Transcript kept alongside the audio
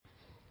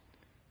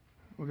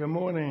Well, good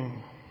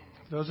morning.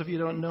 For those of you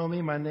who don't know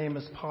me, my name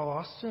is Paul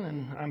Austin,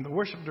 and I'm the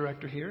worship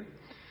director here.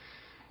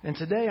 And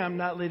today I'm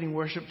not leading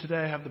worship.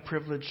 Today I have the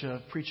privilege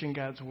of preaching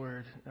God's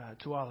Word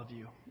to all of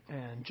you.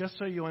 And just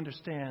so you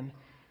understand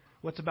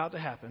what's about to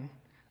happen,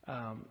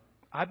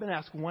 I've been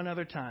asked one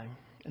other time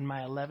in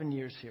my 11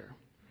 years here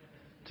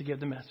to give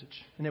the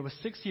message. And it was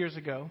 6 years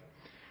ago.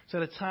 So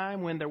at a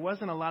time when there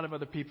wasn't a lot of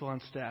other people on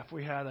staff.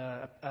 We had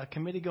a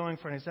committee going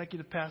for an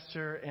executive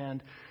pastor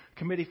and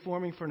committee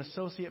forming for an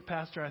associate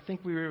pastor. I think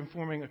we were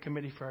forming a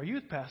committee for our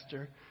youth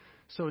pastor.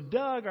 So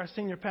Doug, our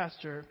senior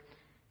pastor,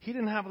 he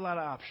didn't have a lot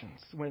of options.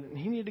 When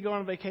he needed to go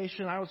on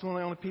vacation, I was one of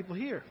the only people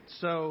here.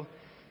 So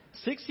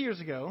 6 years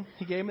ago,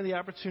 he gave me the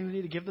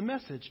opportunity to give the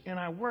message. And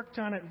I worked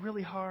on it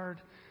really hard,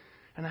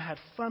 and I had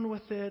fun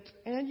with it.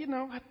 And,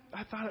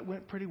 I thought it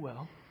went pretty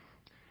well.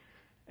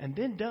 And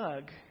then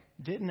Doug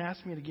didn't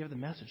ask me to give the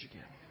message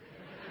again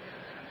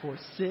for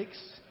 6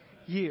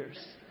 years.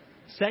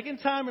 Second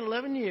time in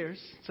 11 years,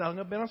 so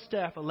I've been on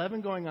staff, 11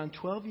 going on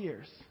 12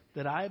 years,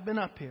 that I have been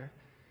up here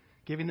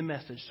giving the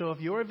message. So if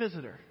you're a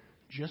visitor,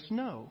 just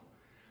know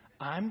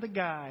I'm the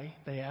guy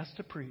they ask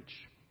to preach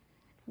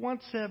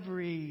once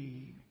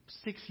every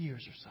 6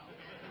 years or so.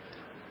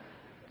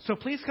 So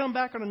please come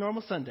back on a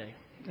normal Sunday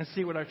and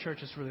see what our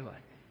church is really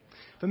like.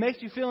 If it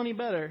makes you feel any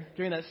better,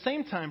 during that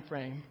same time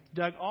frame,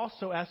 Doug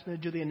also asked me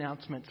to do the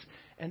announcements,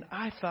 and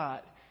I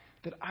thought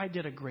that I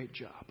did a great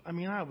job. I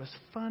mean, I was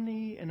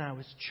funny, and I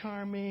was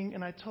charming,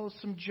 and I told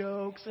some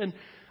jokes, and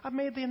I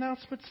made the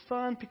announcements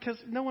fun because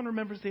no one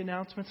remembers the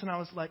announcements, and I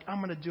was like,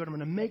 I'm going to do it. I'm going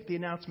to make the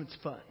announcements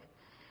fun.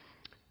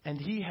 And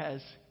he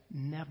has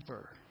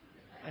never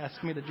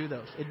asked me to do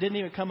those. It didn't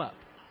even come up.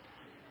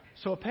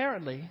 So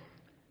apparently,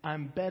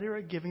 I'm better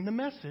at giving the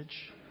message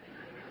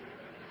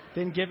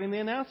than giving the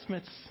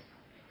announcements.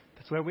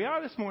 That's where we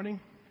are this morning.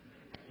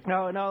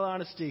 Now, in all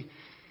honesty,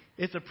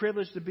 it's a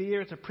privilege to be here.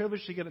 It's a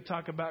privilege to get to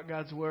talk about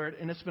God's Word.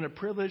 And it's been a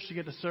privilege to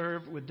get to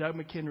serve with Doug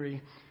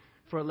McHenry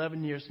for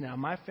 11 years now.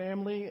 My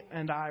family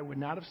and I would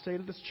not have stayed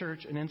at this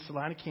church in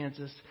Salina,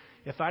 Kansas,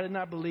 if I did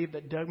not believe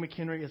that Doug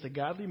McHenry is a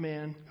godly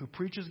man who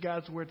preaches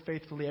God's Word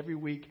faithfully every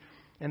week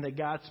and that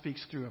God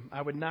speaks through him.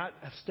 I would not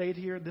have stayed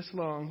here this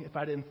long if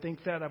I didn't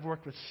think that. I've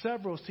worked with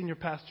several senior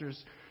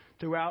pastors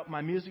throughout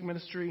my music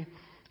ministry.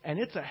 And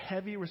it's a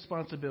heavy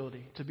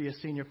responsibility to be a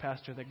senior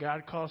pastor that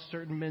God calls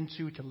certain men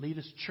to lead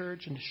his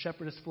church and to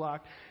shepherd his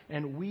flock.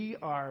 And we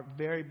are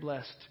very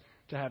blessed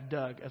to have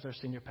Doug as our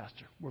senior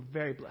pastor. We're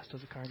very blessed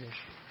as a congregation.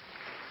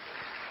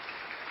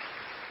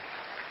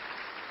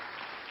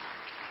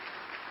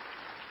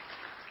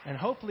 And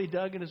hopefully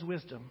Doug in his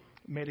wisdom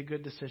made a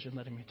good decision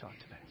letting me talk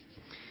today.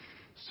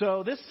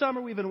 So this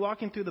summer we've been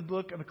walking through the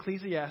book of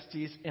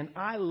Ecclesiastes, and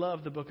I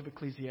love the book of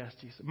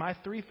Ecclesiastes. My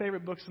three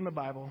favorite books in the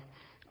Bible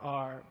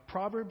are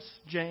Proverbs,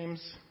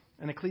 James,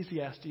 and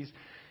Ecclesiastes.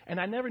 And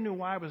I never knew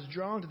why I was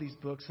drawn to these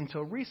books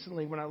until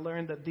recently when I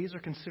learned that these are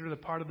considered a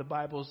part of the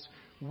Bible's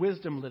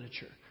wisdom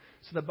literature.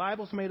 So the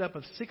Bible's made up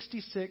of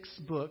 66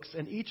 books,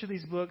 and each of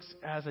these books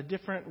has a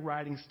different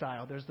writing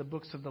style. There's the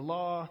books of the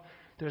law.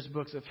 There's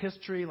books of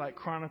history like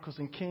Chronicles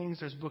and Kings.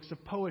 There's books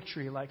of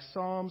poetry like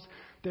Psalms.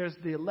 There's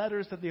the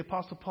letters that the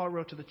Apostle Paul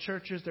wrote to the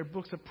churches. There are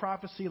books of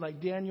prophecy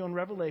like Daniel and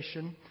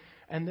Revelation.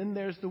 And then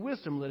there's the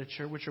wisdom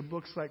literature, which are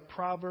books like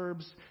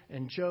Proverbs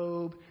and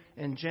Job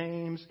and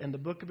James and the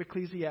book of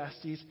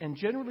Ecclesiastes. And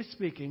generally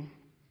speaking,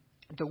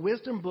 the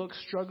wisdom books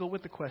struggle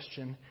with the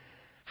question,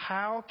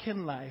 how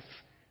can life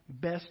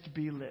best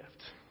be lived?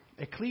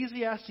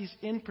 Ecclesiastes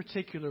in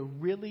particular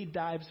really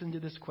dives into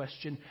this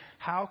question,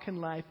 how can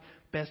life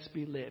best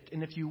be lived?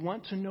 And if you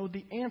want to know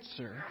the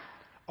answer,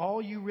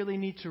 all you really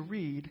need to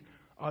read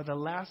are the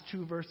last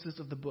two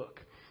verses of the book.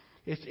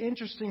 It's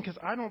interesting because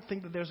I don't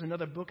think that there's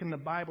another book in the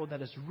Bible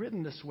that is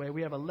written this way.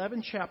 We have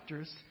 11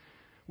 chapters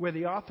where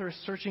the author is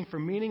searching for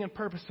meaning and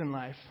purpose in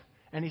life,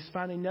 and he's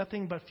finding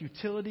nothing but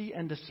futility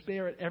and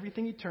despair at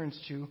everything he turns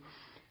to.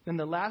 Then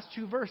the last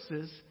two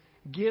verses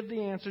give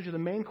the answer to the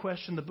main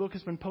question the book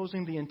has been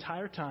posing the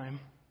entire time.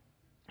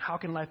 How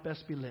can life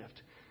best be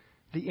lived?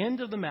 The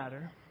end of the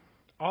matter,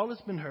 all has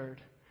been heard.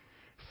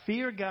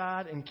 Fear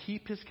God and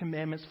keep his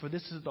commandments, for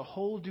this is the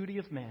whole duty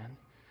of man.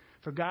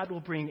 For God will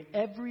bring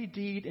every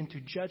deed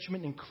into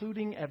judgment,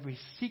 including every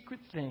secret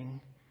thing,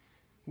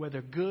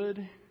 whether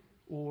good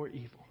or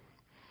evil.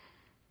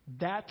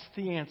 That's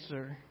the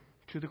answer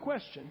to the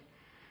question.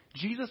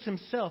 Jesus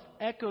himself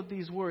echoed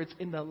these words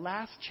in the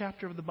last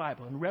chapter of the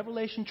Bible. In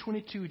Revelation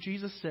 22,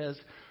 Jesus says,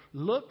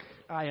 "Look,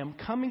 I am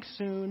coming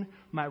soon.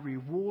 My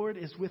reward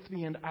is with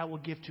me, and I will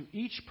give to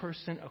each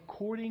person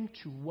according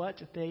to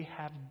what they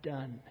have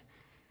done.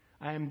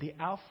 I am the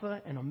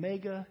Alpha and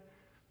Omega,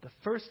 the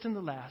first and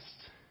the last,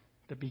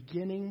 the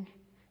beginning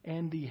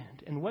and the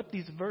end." And what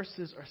these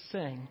verses are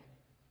saying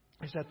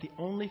is that the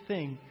only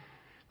thing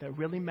that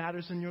really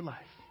matters in your life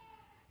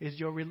is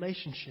your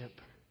relationship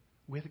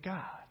with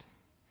God.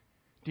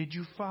 Did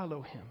you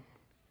follow him?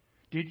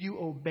 Did you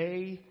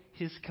obey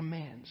his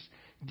commands?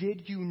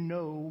 Did you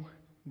know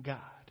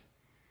God?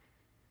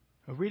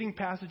 Reading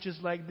passages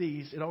like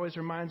these, it always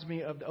reminds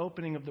me of the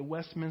opening of the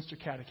Westminster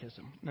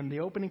Catechism. And the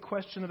opening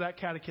question of that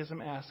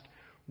catechism asks,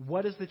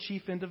 what is the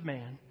chief end of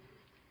man?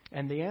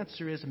 And the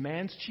answer is,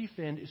 man's chief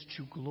end is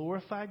to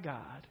glorify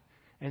God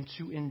and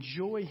to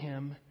enjoy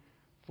Him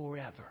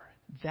forever.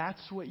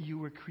 That's what you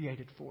were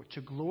created for,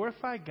 to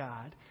glorify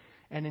God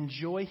and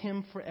enjoy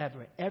Him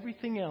forever.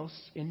 Everything else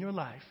in your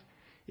life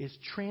is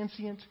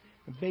transient,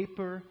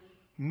 vapor,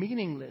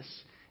 meaningless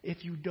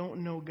if you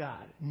don't know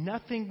God.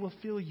 Nothing will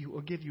fill you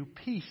or give you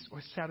peace or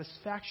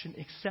satisfaction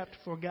except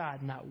for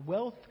God. Not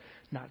wealth,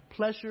 not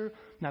pleasure,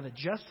 not a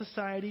just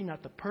society,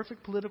 not the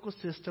perfect political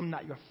system,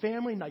 not your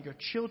family, not your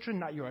children,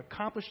 not your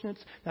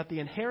accomplishments, not the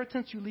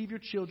inheritance you leave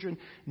your children,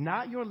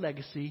 not your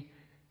legacy.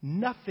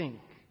 Nothing.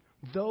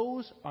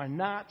 Those are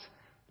not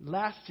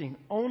lasting.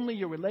 Only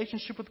your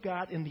relationship with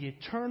God and the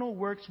eternal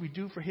works we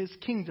do for His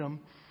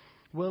kingdom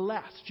will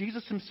last.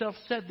 Jesus Himself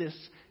said this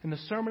in the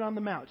Sermon on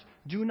the Mount.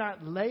 Do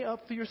not lay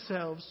up for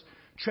yourselves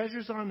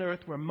treasures on earth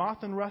where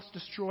moth and rust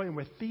destroy and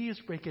where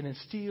thieves break in and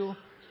steal,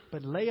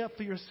 but lay up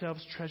for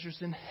yourselves treasures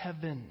in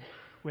heaven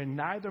where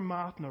neither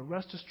moth nor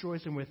rust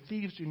destroys and where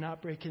thieves do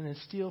not break in and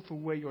steal. For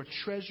where your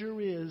treasure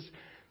is,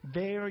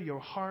 there your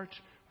heart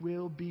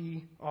will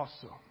be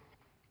also.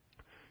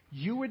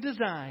 You were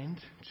designed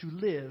to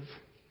live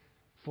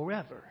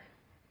forever.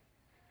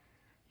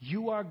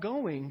 You are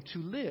going to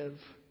live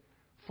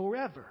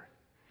forever.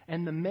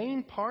 And the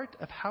main part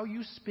of how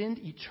you spend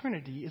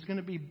eternity is going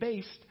to be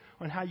based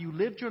on how you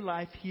lived your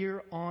life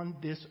here on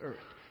this earth.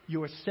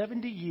 Your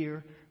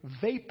 70-year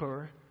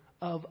vapor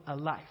of a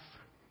life.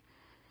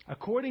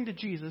 According to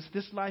Jesus,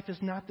 this life is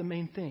not the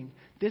main thing.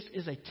 This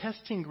is a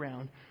testing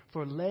ground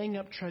for laying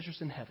up treasures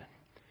in heaven.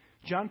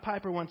 John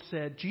Piper once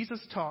said, Jesus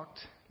talked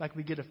like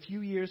we get a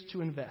few years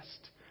to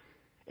invest.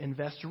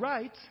 Invest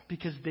right,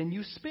 because then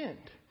you spend.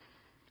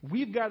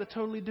 We've got a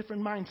totally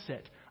different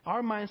mindset.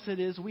 Our mindset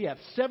is we have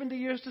 70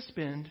 years to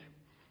spend,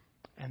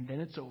 and then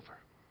it's over.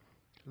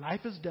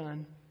 Life is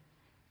done.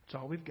 It's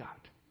all we've got.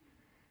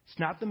 It's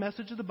not the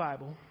message of the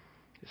Bible.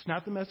 It's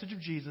not the message of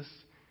Jesus.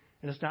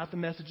 And it's not the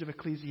message of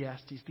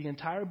Ecclesiastes. The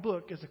entire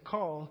book is a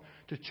call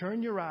to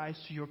turn your eyes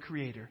to your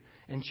Creator.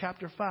 And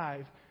chapter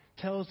 5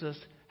 tells us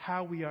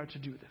how we are to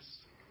do this.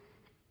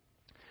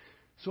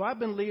 So I've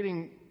been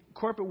leading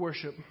corporate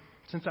worship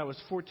since I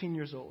was 14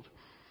 years old.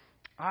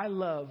 I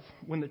love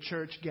when the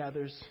church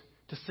gathers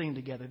to sing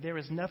together. There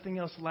is nothing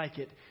else like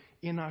it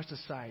in our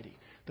society.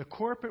 The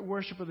corporate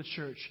worship of the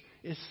church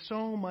is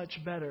so much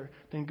better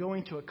than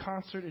going to a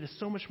concert. It is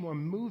so much more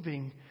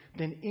moving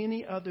than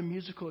any other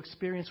musical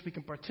experience we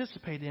can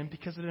participate in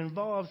because it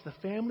involves the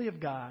family of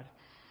God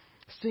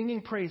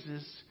singing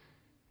praises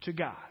to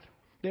God.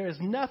 There is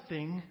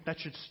nothing that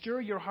should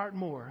stir your heart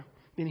more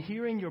than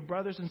hearing your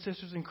brothers and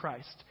sisters in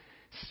Christ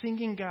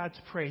singing God's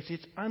praise.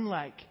 It's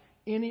unlike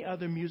any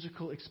other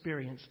musical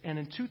experience. And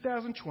in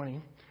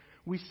 2020,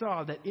 we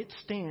saw that it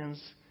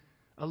stands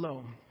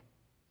alone.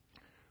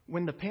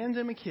 When the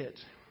pandemic hit,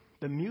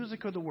 the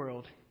music of the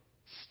world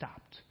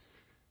stopped.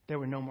 There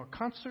were no more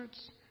concerts,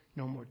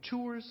 no more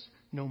tours,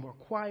 no more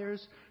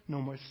choirs,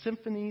 no more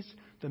symphonies.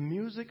 The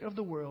music of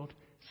the world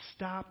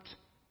stopped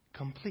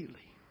completely.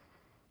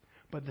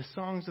 But the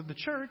songs of the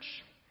church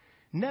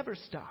never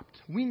stopped.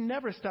 We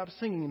never stopped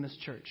singing in this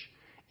church.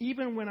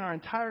 Even when our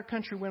entire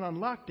country went on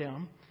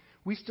lockdown,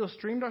 we still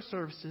streamed our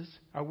services.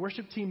 Our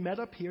worship team met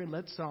up here and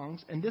led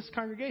songs, and this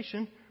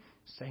congregation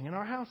sang in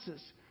our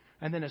houses.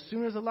 And then as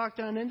soon as the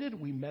lockdown ended,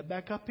 we met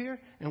back up here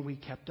and we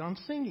kept on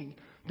singing.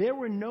 There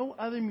were no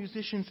other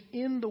musicians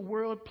in the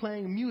world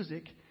playing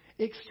music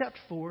except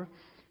for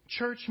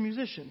church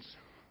musicians.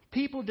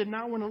 People did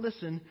not want to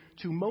listen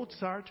to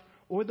Mozart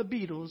or the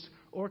Beatles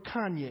or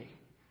Kanye.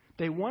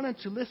 They wanted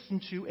to listen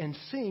to and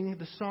sing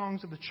the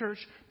songs of the church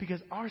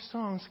because our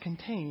songs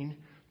contain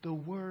the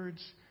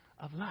words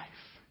of life.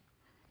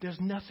 There's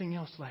nothing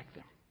else like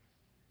them.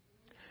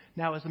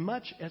 Now, as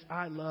much as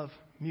I love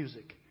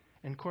music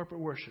and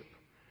corporate worship,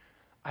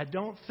 I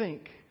don't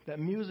think that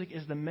music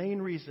is the main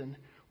reason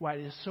why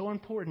it is so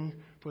important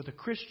for the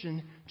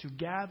Christian to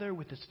gather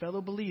with his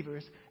fellow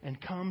believers and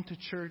come to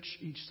church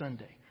each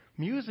Sunday.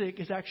 Music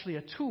is actually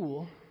a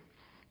tool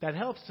that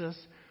helps us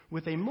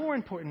with a more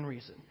important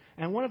reason.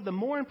 And one of the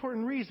more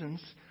important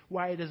reasons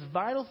why it is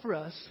vital for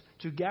us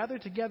to gather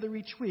together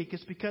each week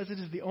is because it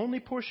is the only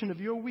portion of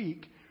your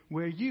week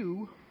where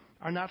you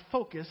are not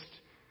focused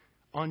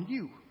on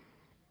you.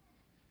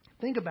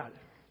 Think about it.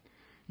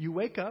 You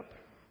wake up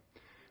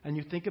and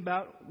you think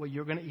about what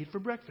you're going to eat for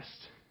breakfast.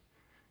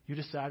 You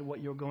decide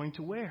what you're going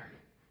to wear.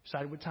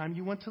 Decide what time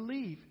you want to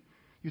leave.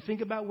 You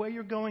think about where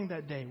you're going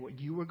that day, what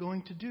you are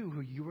going to do,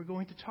 who you are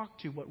going to talk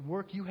to, what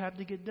work you have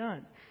to get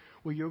done,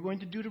 what you're going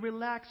to do to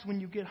relax when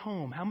you get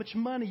home, how much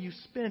money you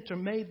spent or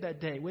made that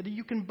day, whether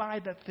you can buy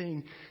that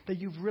thing that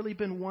you've really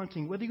been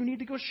wanting, whether you need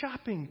to go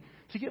shopping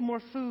to get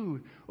more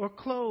food or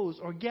clothes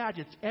or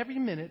gadgets. Every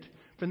minute,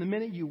 from the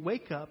minute you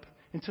wake up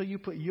until you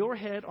put your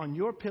head on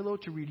your pillow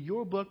to read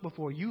your book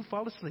before you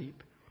fall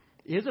asleep,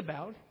 is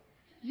about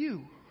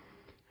you.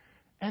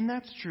 And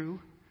that's true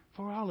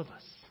for all of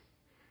us.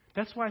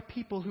 That's why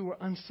people who are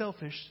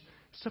unselfish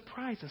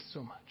surprise us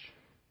so much.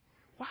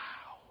 Wow,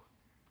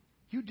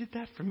 you did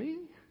that for me?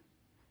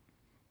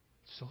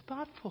 So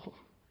thoughtful.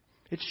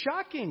 It's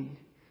shocking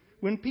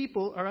when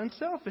people are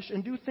unselfish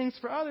and do things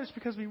for others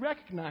because we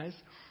recognize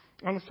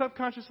on a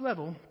subconscious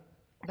level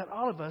that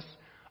all of us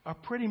are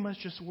pretty much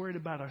just worried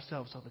about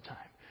ourselves all the time.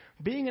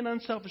 Being an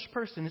unselfish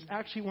person is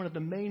actually one of the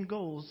main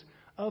goals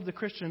of the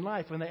Christian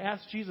life. When they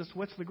asked Jesus,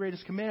 what's the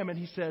greatest commandment?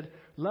 He said,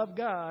 love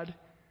God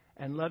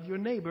and love your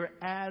neighbor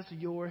as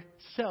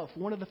yourself.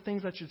 One of the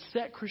things that should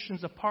set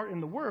Christians apart in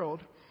the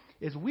world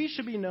is we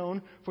should be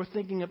known for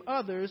thinking of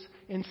others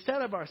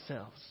instead of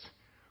ourselves.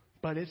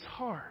 But it's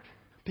hard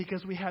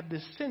because we have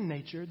this sin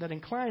nature that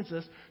inclines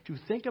us to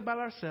think about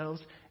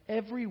ourselves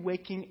every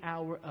waking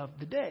hour of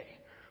the day.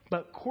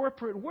 But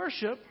corporate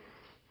worship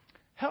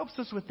helps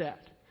us with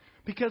that.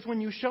 Because when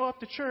you show up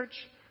to church,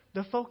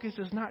 the focus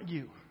is not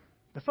you.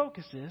 The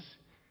focus is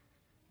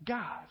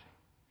God.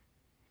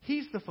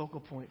 He's the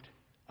focal point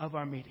of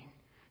our meeting.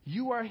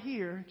 You are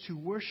here to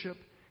worship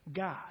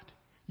God.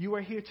 You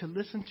are here to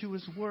listen to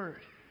His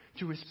Word,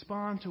 to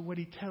respond to what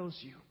He tells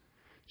you,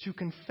 to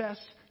confess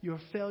your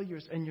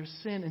failures and your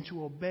sin, and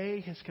to obey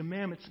His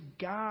commandments.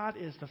 God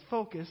is the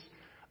focus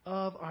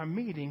of our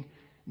meeting,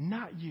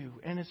 not you.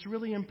 And it's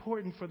really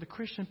important for the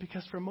Christian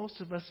because for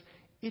most of us,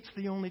 it's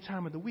the only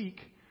time of the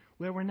week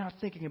where we're not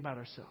thinking about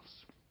ourselves.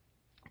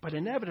 But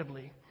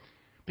inevitably,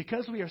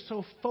 because we are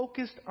so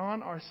focused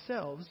on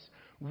ourselves,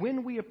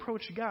 when we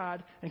approach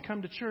God and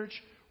come to church,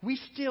 we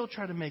still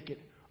try to make it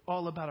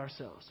all about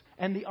ourselves.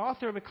 And the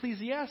author of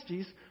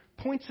Ecclesiastes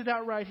points it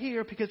out right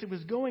here because it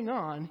was going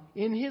on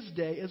in his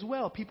day as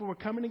well. People were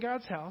coming to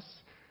God's house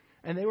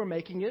and they were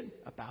making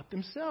it about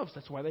themselves.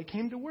 That's why they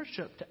came to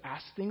worship, to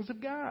ask things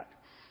of God.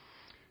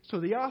 So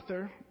the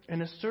author, in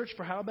his search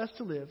for how best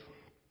to live,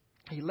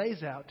 he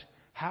lays out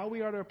how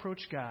we are to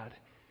approach God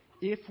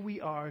if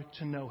we are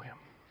to know Him.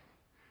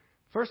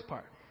 First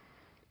part,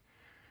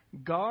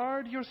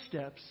 guard your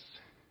steps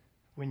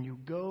when you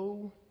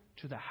go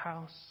to the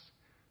house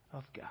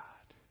of God.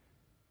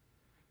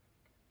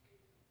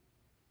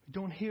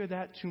 Don't hear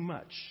that too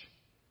much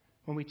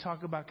when we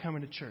talk about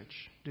coming to church,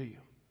 do you?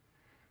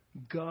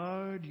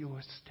 Guard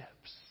your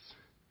steps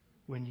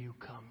when you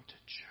come to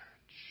church.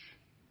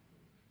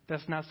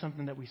 That's not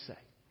something that we say.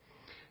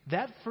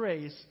 That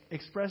phrase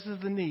expresses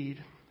the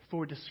need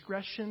for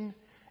discretion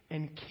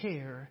and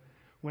care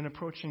when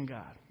approaching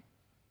God.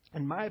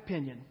 In my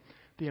opinion,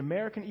 the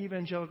American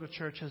Evangelical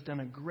Church has done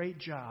a great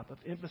job of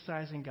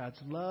emphasizing God's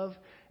love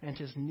and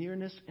His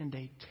nearness, and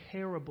a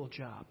terrible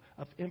job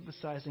of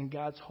emphasizing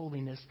God's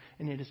holiness,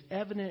 and it is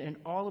evident in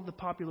all of the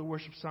popular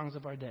worship songs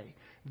of our day.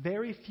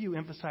 Very few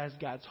emphasize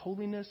God's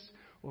holiness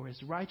or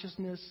His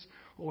righteousness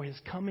or His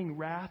coming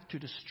wrath to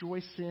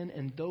destroy sin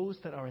and those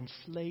that are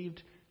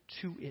enslaved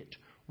to it.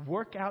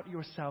 Work out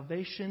your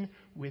salvation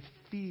with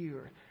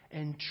fear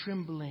and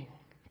trembling.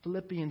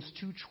 Philippians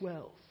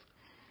 2:12.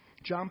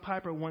 John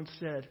Piper once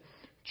said,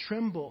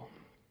 "Tremble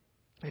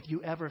if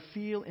you ever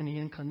feel any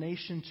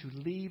inclination to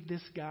leave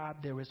this God.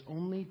 There is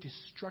only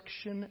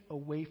destruction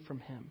away from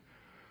Him.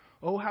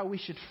 Oh, how we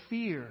should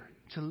fear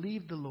to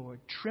leave the Lord,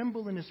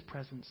 tremble in His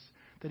presence,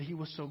 that He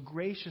will so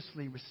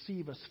graciously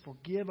receive us,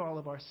 forgive all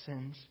of our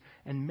sins,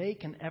 and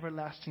make an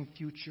everlasting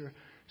future."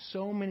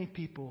 So many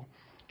people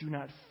do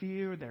not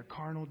fear their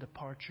carnal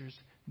departures.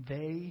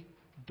 They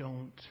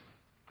don't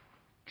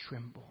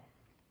tremble.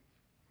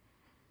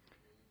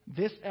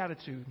 This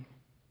attitude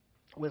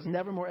was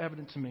never more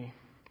evident to me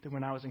than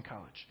when I was in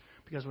college.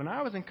 Because when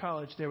I was in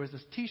college, there was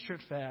this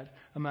T-shirt fad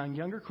among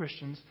younger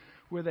Christians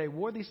where they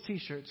wore these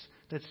T-shirts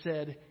that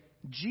said,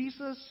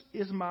 "Jesus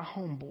is my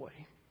homeboy,"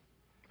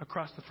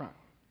 across the front.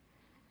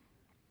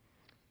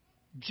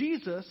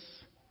 Jesus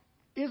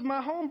is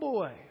my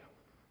homeboy.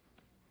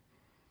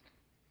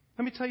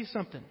 Let me tell you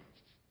something.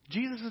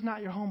 Jesus is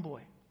not your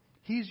homeboy.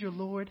 He's your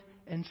Lord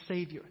and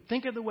Savior.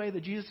 Think of the way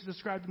that Jesus is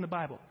described in the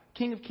Bible.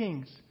 King of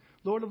Kings,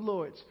 Lord of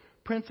Lords,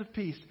 Prince of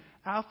Peace,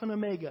 Alpha and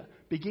Omega,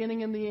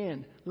 beginning and the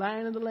end,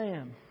 Lion and the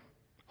Lamb.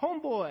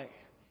 Homeboy.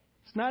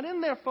 It's not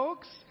in there,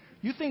 folks.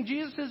 You think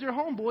Jesus is your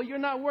homeboy, you're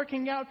not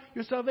working out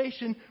your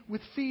salvation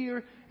with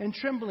fear and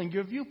trembling.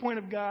 Your viewpoint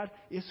of God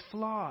is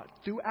flawed.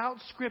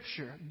 Throughout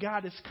Scripture,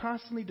 God is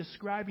constantly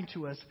describing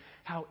to us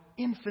how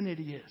infinite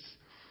He is.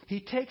 He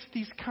takes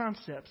these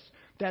concepts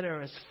that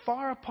are as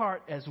far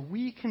apart as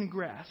we can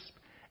grasp,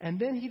 and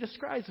then He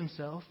describes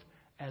Himself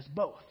as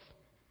both.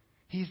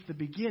 He's the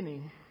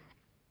beginning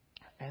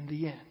and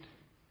the end.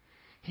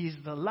 He's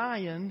the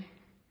lion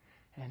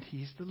and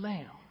He's the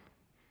lamb.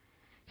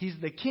 He's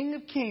the King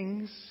of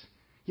Kings,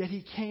 yet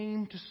He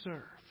came to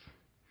serve.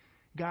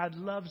 God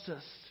loves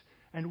us,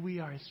 and we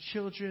are His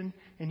children,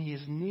 and He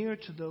is near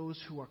to those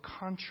who are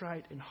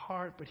contrite in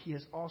heart, but He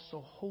is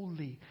also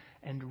holy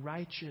and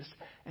righteous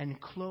and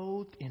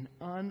clothed in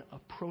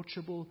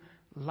unapproachable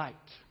light.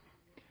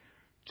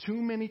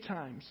 Too many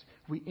times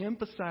we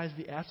emphasize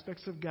the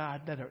aspects of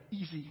God that are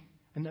easy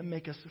and that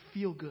make us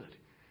feel good.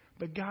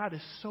 But God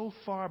is so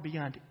far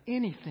beyond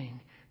anything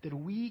that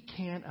we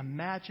can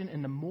imagine,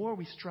 and the more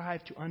we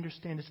strive to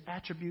understand his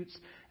attributes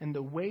and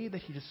the way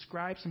that he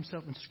describes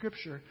himself in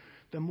Scripture,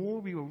 the more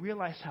we will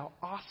realize how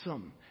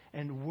awesome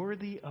and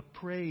worthy of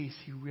praise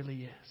he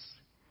really is.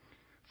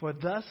 For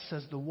thus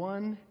says the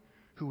one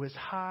who is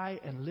high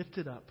and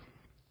lifted up,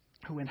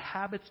 who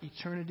inhabits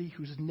eternity,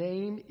 whose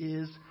name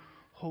is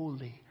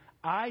holy.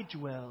 I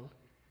dwell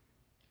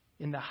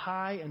in the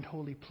high and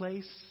holy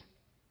place,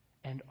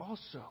 and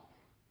also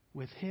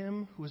with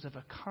him who is of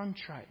a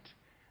contrite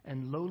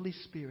and lowly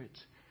spirit,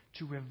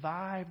 to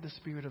revive the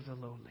spirit of the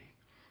lowly,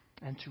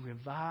 and to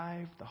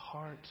revive the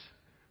heart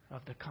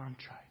of the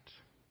contrite.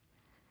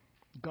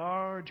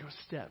 Guard your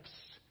steps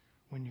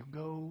when you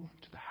go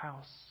to the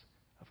house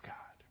of God.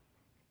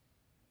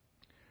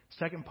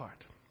 Second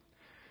part.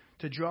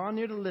 To draw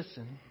near to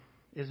listen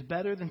is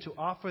better than to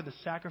offer the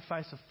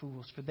sacrifice of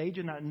fools, for they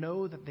do not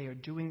know that they are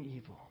doing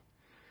evil.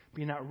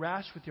 Be not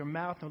rash with your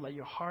mouth, nor let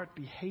your heart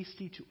be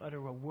hasty to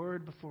utter a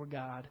word before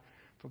God.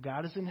 For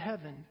God is in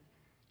heaven,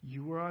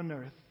 you are on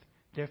earth.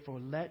 Therefore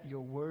let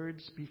your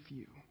words be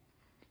few.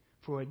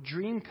 For a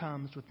dream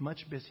comes with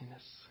much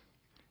busyness,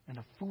 and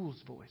a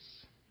fool's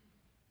voice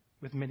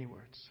with many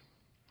words.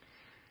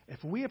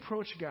 If we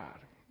approach God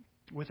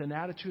with an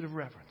attitude of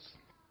reverence,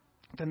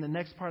 then the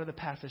next part of the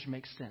passage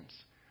makes sense.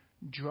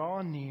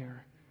 Draw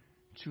near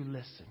to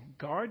listen.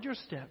 Guard your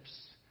steps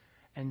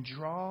and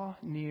draw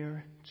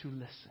near to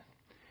listen.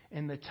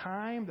 In the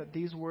time that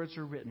these words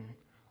were written,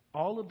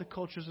 all of the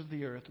cultures of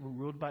the earth were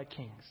ruled by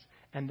kings,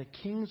 and the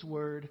king's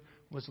word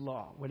was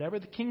law. Whatever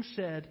the king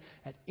said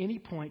at any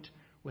point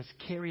was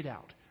carried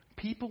out.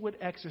 People would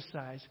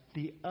exercise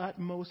the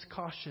utmost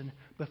caution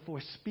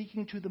before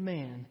speaking to the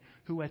man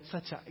who had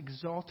such an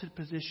exalted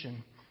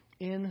position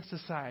in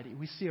society.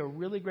 We see a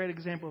really great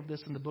example of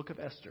this in the book of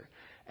Esther.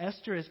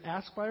 Esther is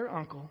asked by her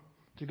uncle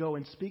to go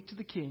and speak to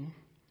the king,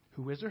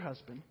 who is her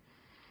husband,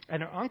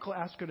 and her uncle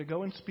asked her to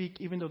go and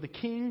speak even though the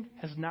king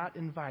has not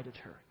invited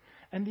her.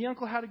 And the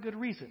uncle had a good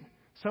reason.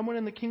 Someone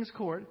in the king's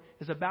court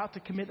is about to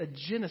commit a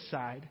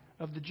genocide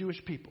of the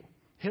Jewish people.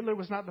 Hitler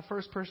was not the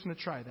first person to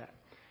try that.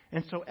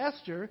 And so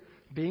Esther,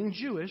 being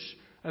Jewish,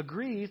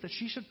 agrees that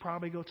she should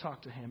probably go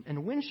talk to him.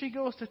 And when she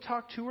goes to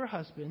talk to her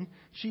husband,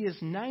 she is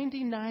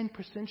 99%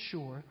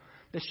 sure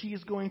that she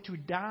is going to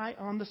die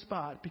on the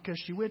spot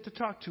because she went to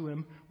talk to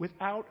him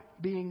without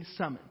being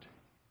summoned.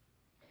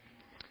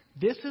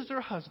 This is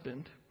her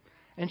husband,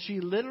 and she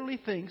literally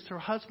thinks her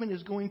husband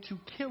is going to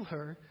kill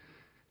her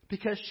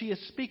because she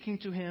is speaking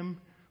to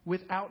him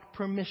without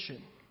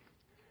permission.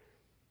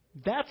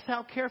 That's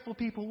how careful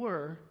people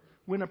were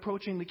when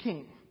approaching the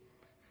king.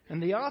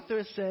 And the author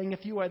is saying,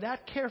 if you are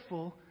that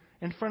careful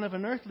in front of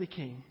an earthly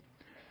king,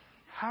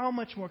 how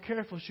much more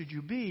careful should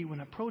you be when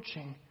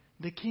approaching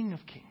the King of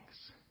Kings?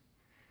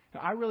 Now,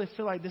 I really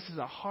feel like this is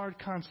a hard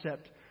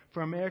concept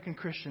for American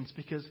Christians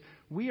because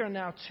we are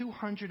now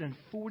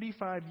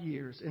 245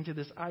 years into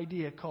this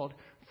idea called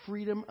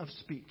freedom of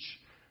speech.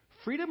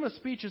 Freedom of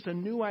speech is a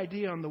new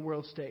idea on the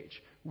world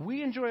stage.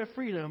 We enjoy a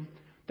freedom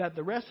that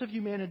the rest of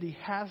humanity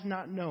has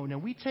not known,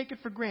 and we take it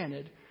for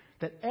granted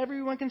that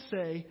everyone can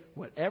say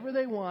whatever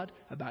they want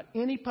about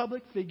any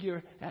public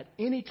figure at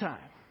any time.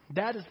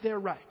 That is their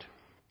right.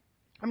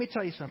 Let me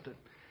tell you something.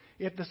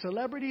 If the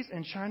celebrities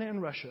in China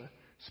and Russia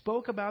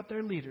spoke about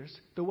their leaders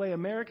the way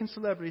American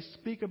celebrities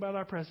speak about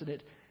our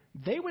president,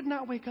 they would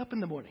not wake up in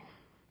the morning.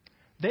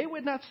 They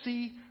would not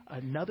see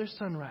another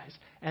sunrise.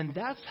 And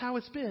that's how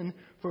it's been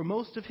for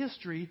most of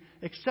history,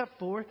 except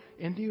for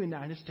in the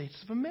United States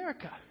of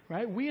America,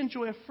 right? We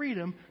enjoy a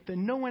freedom that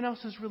no one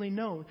else has really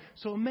known.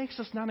 So it makes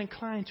us not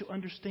inclined to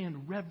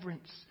understand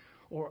reverence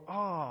or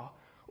awe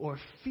or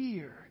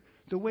fear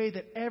the way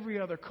that every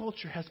other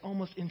culture has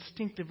almost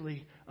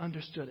instinctively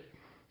understood it.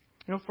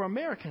 You know, for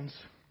Americans,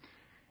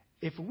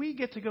 if we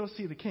get to go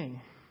see the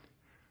king,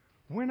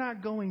 we're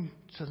not going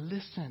to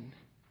listen.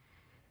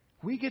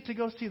 We get to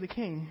go see the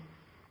king,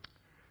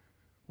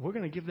 we're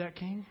going to give that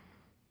king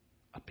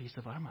a piece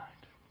of our mind.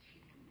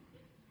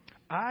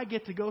 I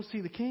get to go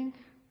see the king,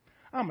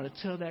 I'm going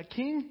to tell that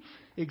king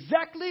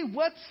exactly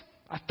what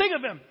I think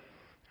of him.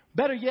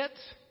 Better yet,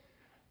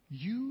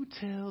 you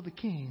tell the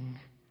king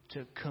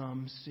to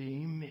come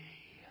see me.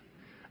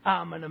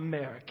 I'm an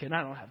American.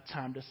 I don't have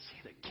time to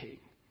see the king.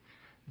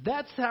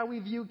 That's how we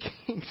view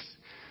kings.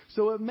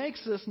 So it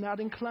makes us not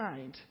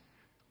inclined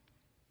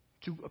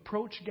to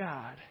approach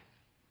God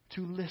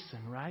to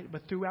listen, right?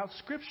 But throughout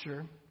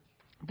Scripture,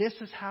 this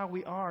is how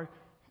we are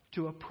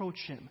to approach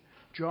him,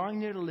 drawing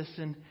near to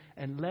listen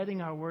and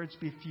letting our words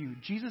be few.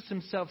 Jesus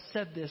himself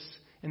said this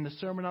in the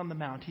Sermon on the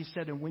Mount. He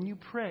said, and when you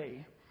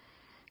pray,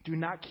 do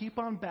not keep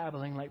on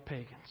babbling like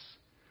pagans,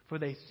 for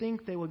they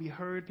think they will be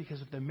heard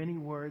because of their many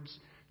words.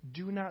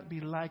 Do not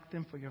be like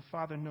them, for your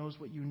Father knows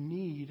what you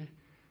need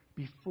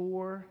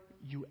before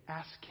you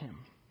ask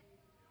him.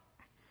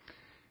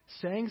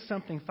 Saying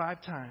something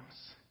 5 times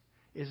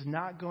is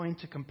not going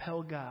to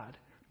compel God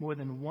more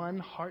than one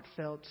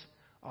heartfelt,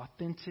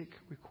 authentic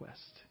request.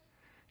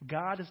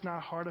 God is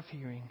not hard of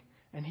hearing,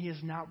 and he is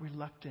not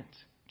reluctant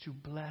to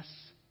bless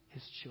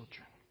his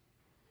children.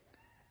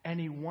 And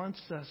he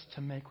wants us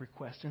to make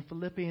requests. In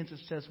Philippians, it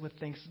says, with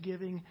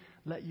thanksgiving,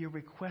 let your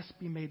requests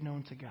be made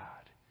known to God.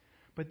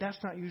 But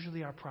that's not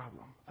usually our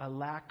problem, a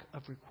lack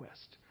of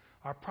request.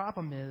 Our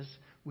problem is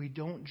we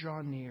don't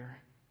draw near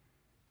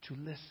to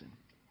listen.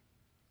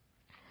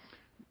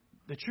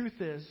 The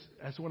truth is,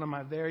 as one of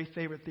my very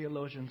favorite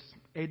theologians,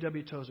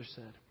 A.W. Tozer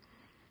said,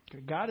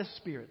 God is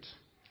spirit,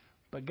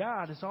 but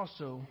God is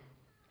also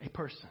a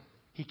person.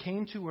 He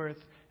came to earth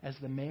as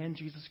the man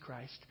Jesus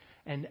Christ,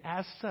 and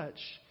as such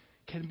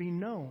can be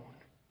known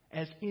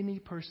as any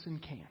person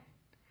can.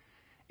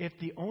 If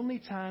the only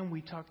time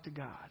we talk to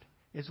God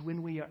is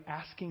when we are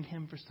asking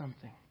him for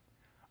something,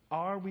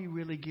 are we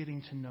really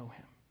getting to know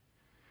him?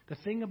 The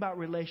thing about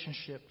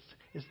relationships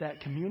is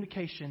that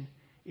communication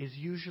is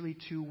usually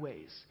two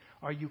ways.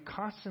 Are you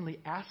constantly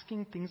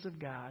asking things of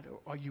God, or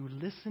are you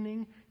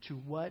listening to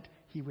what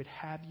he would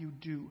have you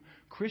do?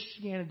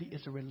 Christianity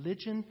is a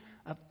religion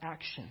of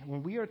action.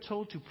 When we are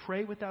told to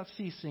pray without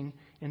ceasing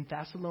in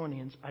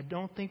Thessalonians, I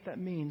don't think that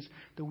means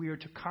that we are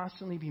to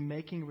constantly be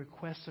making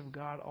requests of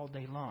God all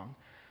day long.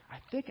 I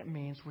think it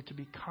means we're to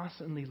be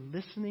constantly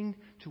listening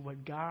to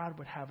what God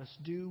would have us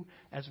do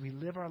as we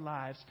live our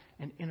lives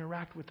and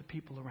interact with the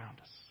people around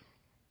us.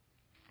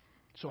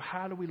 So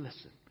how do we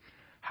listen?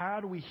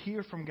 How do we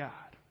hear from God?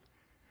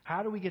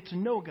 How do we get to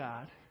know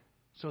God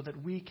so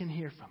that we can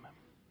hear from him?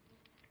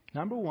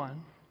 Number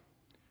one,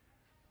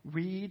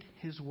 read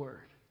his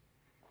word.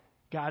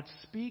 God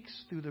speaks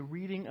through the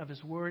reading of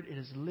his word. It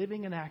is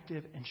living and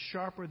active and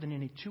sharper than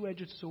any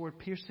two-edged sword,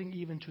 piercing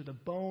even to the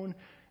bone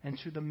and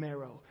to the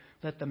marrow.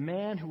 Let the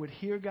man who would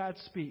hear God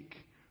speak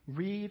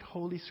read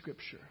Holy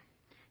Scripture.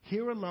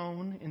 Here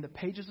alone in the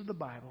pages of the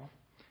Bible,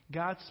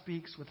 God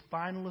speaks with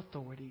final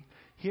authority.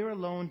 Here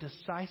alone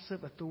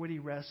decisive authority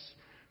rests.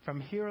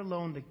 From here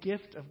alone the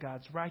gift of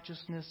God's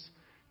righteousness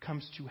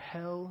comes to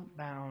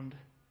hell-bound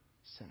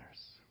sinners.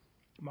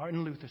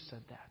 Martin Luther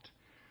said that.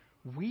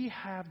 We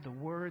have the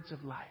words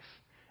of life,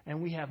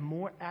 and we have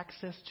more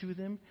access to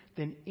them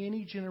than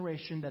any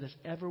generation that has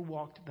ever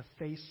walked the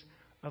face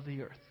of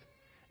the earth.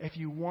 If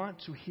you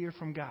want to hear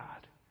from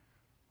God,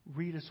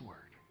 read his word.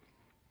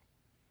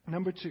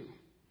 Number two,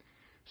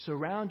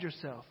 surround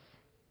yourself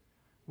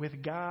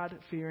with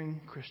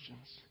God-fearing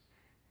Christians.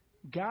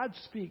 God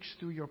speaks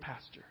through your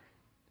pastor.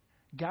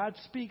 God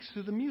speaks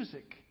through the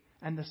music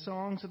and the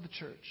songs of the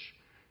church.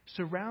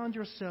 Surround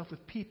yourself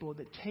with people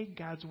that take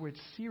God's word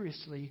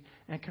seriously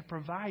and can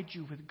provide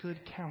you with good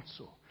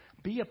counsel.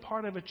 Be a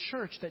part of a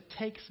church that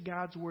takes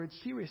God's word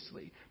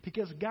seriously,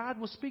 because God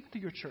will speak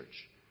through your church.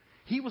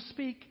 He will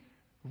speak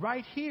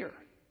right here.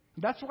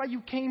 That's why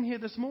you came here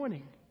this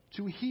morning,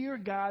 to hear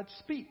God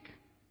speak.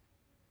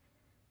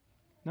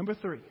 Number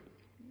three,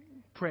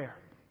 prayer.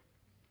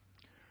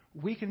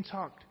 We can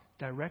talk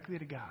directly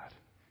to God,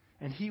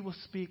 and he will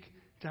speak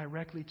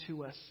directly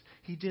to us.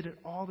 He did it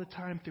all the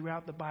time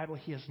throughout the Bible.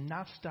 He has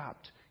not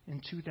stopped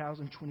in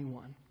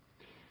 2021.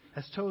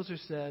 As Tozer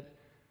said,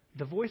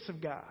 the voice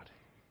of God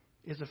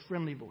is a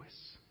friendly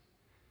voice.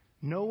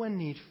 No one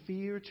need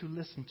fear to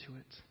listen to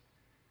it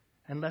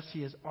unless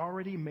he has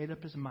already made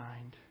up his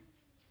mind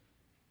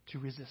to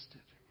resist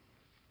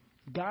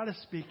it. God is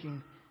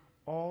speaking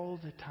all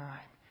the time,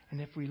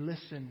 and if we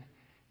listen,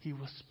 he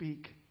will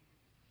speak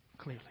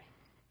clearly.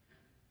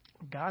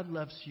 God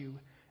loves you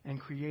and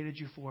created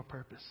you for a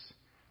purpose,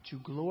 to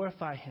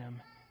glorify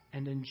him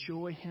and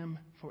enjoy him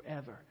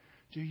forever.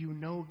 Do you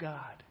know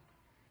God?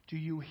 Do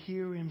you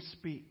hear him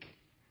speak?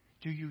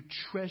 Do you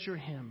treasure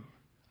him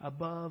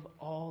above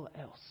all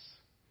else?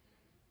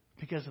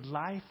 Because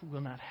life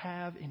will not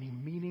have any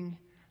meaning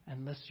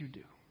unless you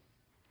do.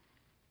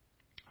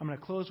 I'm going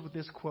to close with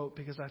this quote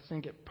because I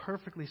think it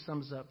perfectly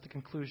sums up the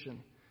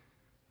conclusion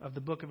of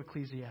the book of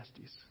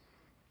Ecclesiastes.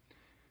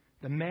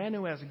 The man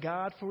who has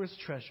God for his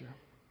treasure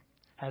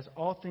has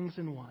all things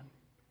in one.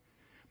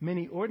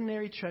 Many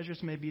ordinary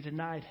treasures may be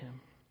denied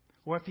him,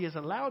 or if he is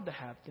allowed to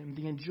have them,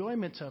 the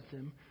enjoyment of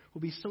them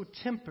will be so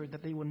tempered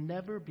that they will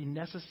never be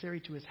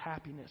necessary to his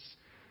happiness.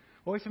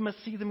 Or if he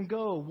must see them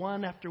go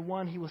one after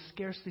one, he will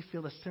scarcely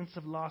feel a sense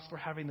of loss for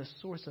having the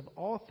source of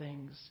all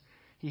things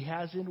he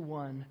has in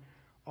one,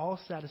 all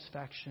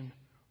satisfaction,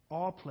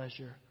 all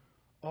pleasure,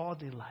 all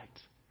delight.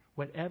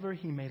 Whatever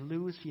he may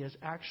lose, he has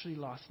actually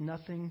lost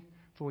nothing,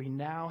 for he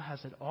now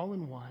has it all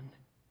in one,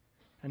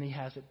 and he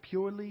has it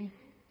purely,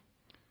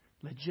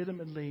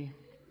 legitimately,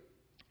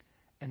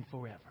 and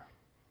forever.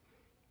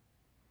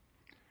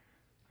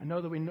 I know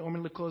that we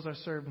normally close our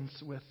sermons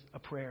with a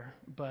prayer,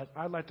 but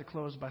I'd like to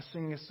close by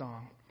singing a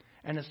song.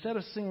 And instead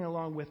of singing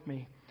along with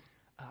me,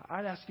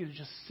 I'd ask you to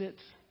just sit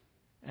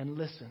and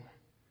listen,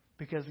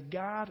 because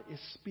God is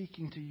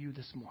speaking to you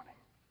this morning.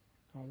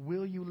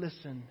 Will you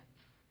listen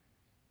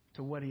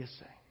to what he is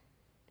saying?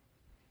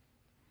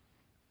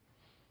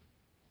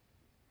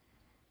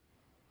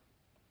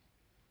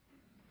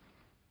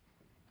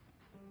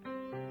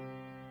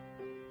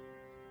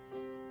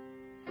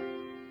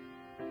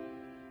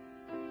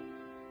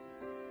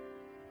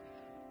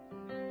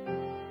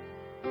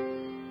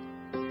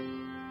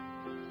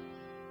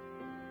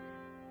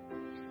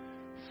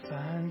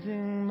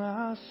 finding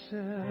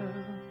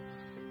myself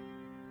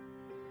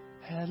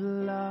at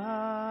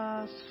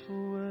last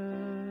for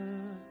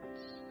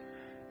words,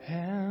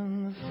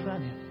 and the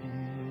funny thing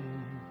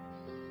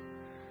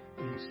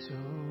is, it's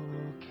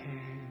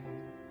okay.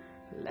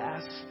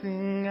 Last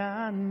thing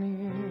I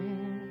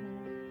need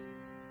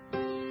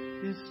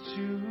is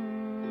to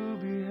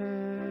be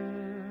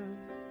heard,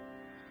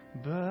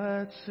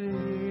 but to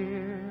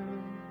hear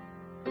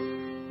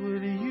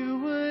what you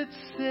would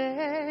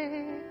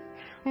say,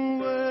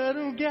 word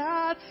of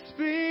God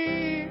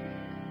speak,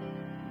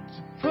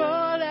 to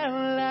pour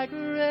down like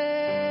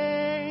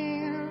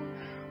rain,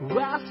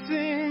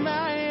 washing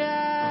my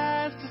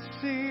eyes to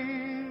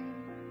see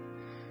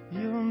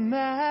your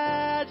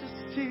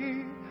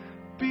majesty.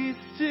 Be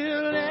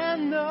still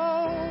and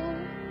know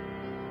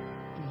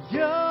that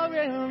you're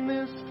in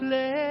this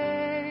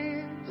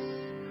place.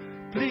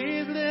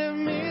 Please let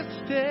me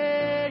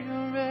stay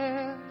and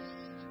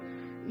rest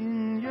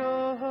in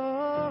your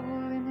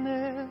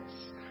holiness.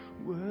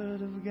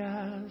 Word of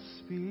God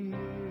speak.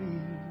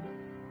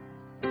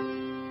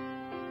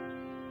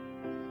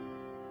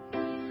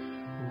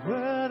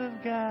 Word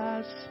of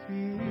God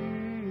speak.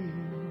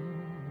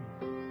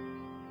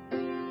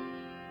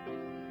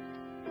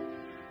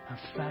 I'm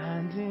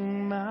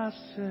finding myself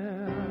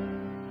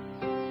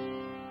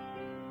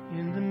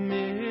in the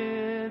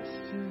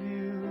midst of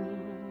you,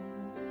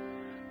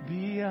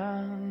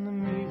 beyond the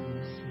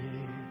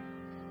music,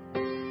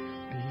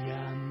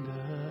 beyond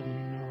the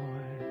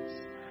noise.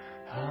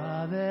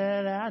 All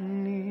that I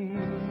need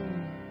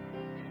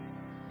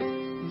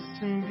is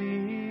to be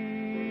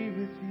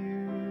with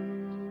you,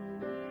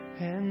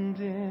 and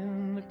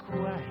in the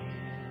quiet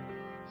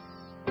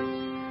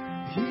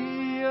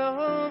hear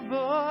your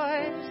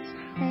voice.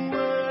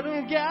 Word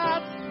of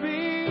God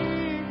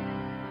speak,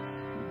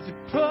 to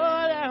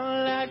pour down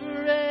like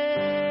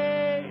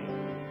rain,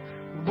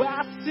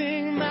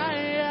 washing my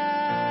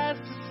eyes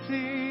to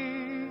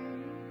see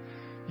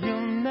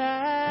your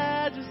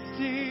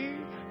majesty.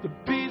 The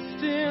be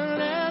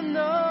still and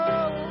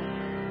know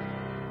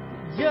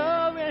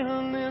you're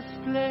in this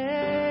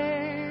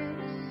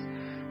place.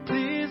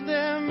 Please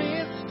let me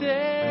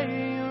stay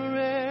and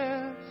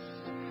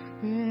rest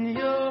in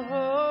your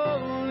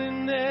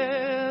holiness.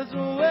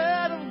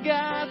 Word of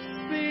God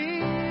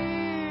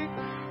speak,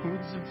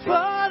 to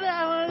pour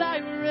down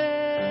like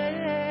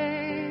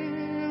rain,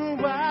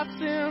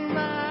 washing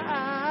my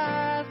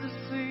eyes to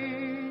see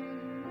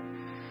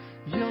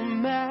your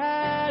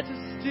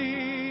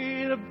majesty.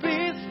 To be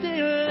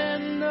still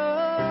and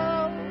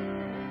know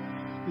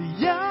that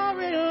you're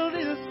in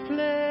this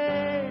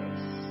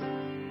place.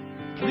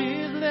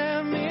 Please let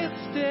me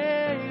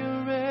stay and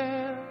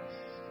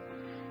rest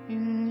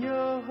in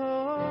your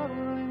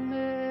holiness.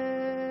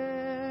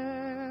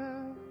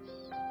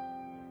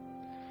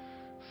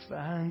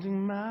 Finding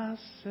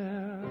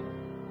myself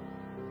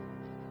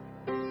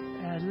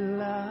at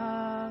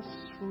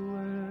last for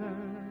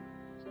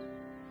words,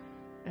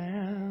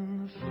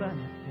 and the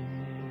funny thing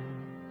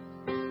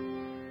is,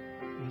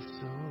 it's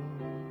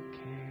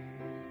okay.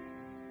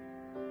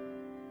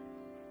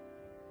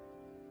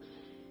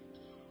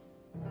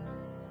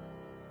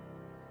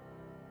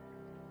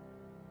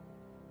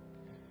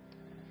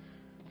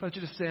 I want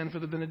you to stand for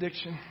the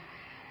benediction.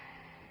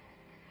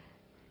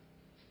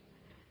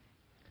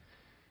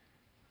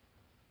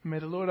 May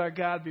the Lord our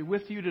God be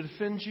with you to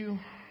defend you,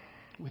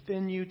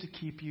 within you to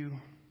keep you,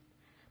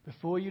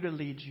 before you to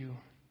lead you,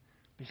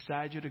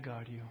 beside you to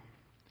guard you,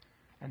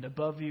 and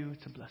above you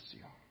to bless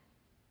you.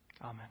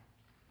 Amen.